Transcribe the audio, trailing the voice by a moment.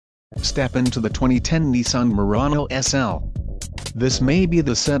Step into the 2010 Nissan Murano SL. This may be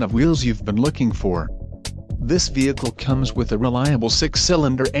the set of wheels you've been looking for. This vehicle comes with a reliable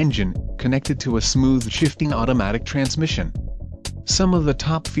 6-cylinder engine, connected to a smooth shifting automatic transmission. Some of the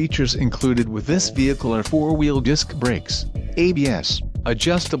top features included with this vehicle are 4-wheel disc brakes, ABS,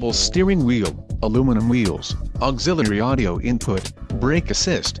 adjustable steering wheel, aluminum wheels, auxiliary audio input, brake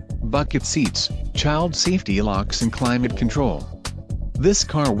assist, bucket seats, child safety locks and climate control. This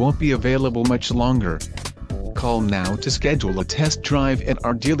car won't be available much longer. Call now to schedule a test drive at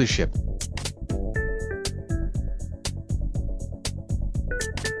our dealership.